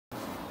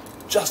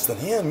Justin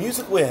here,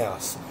 Music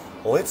Warehouse.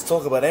 Well, let's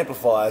talk about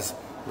amplifiers.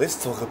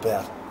 Let's talk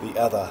about the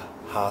other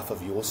half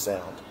of your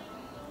sound.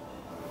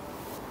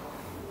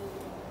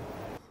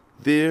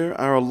 There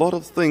are a lot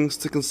of things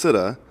to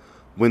consider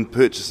when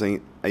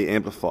purchasing an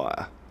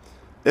amplifier.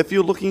 If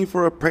you're looking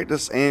for a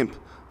practice amp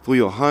for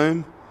your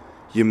home,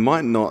 you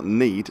might not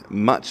need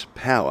much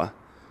power.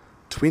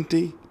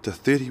 20 to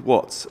 30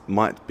 watts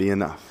might be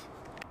enough.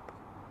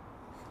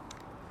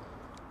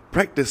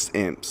 Practice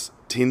amps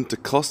tend to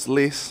cost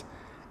less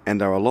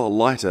and are a lot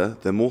lighter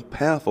than more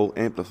powerful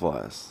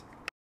amplifiers.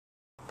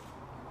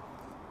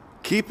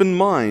 Keep in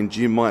mind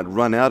you might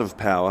run out of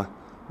power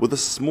with a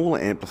smaller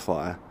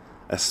amplifier,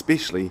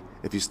 especially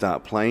if you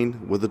start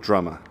playing with a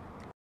drummer.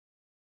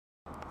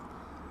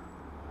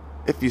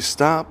 If you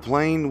start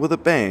playing with a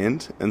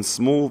band in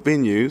small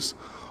venues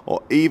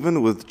or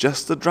even with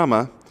just a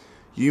drummer,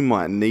 you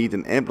might need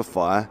an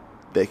amplifier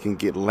that can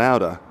get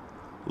louder.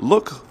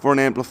 Look for an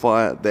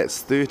amplifier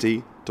that's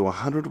 30 to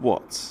 100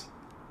 watts.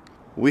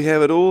 We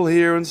have it all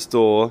here in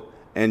store,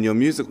 and your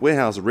Music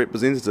Warehouse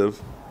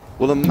representative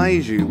will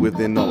amaze you with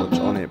their knowledge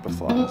on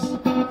amplifiers.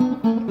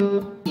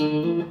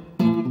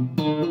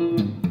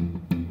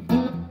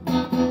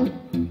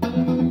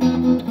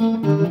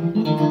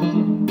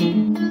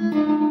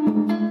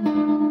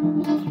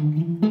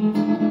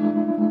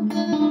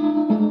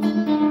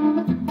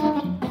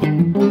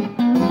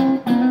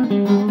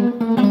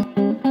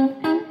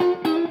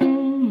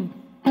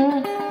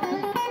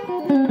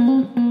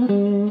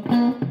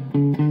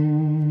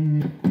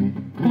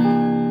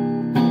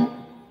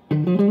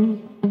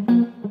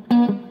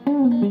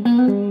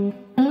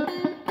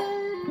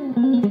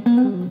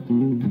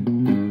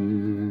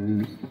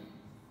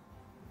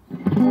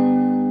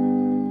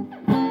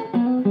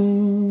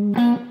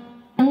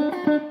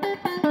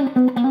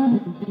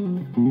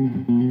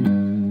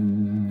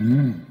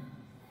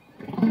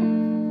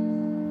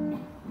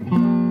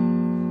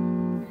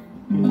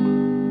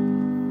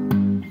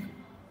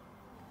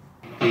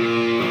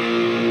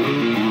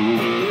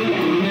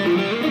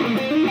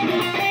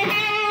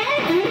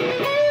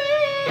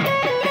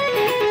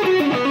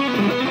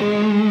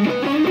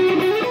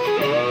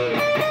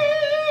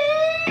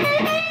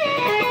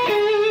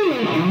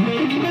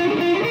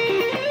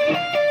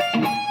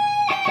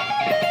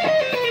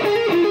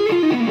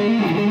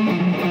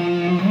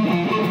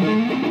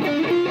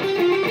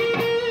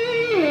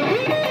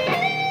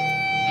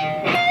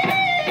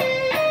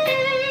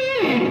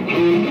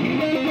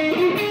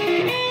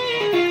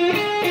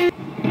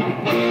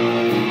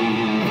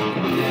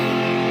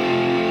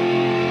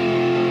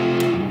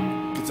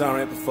 Guitar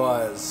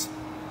amplifiers.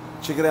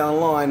 Check it out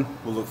online.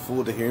 We'll look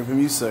forward to hearing from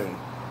you soon.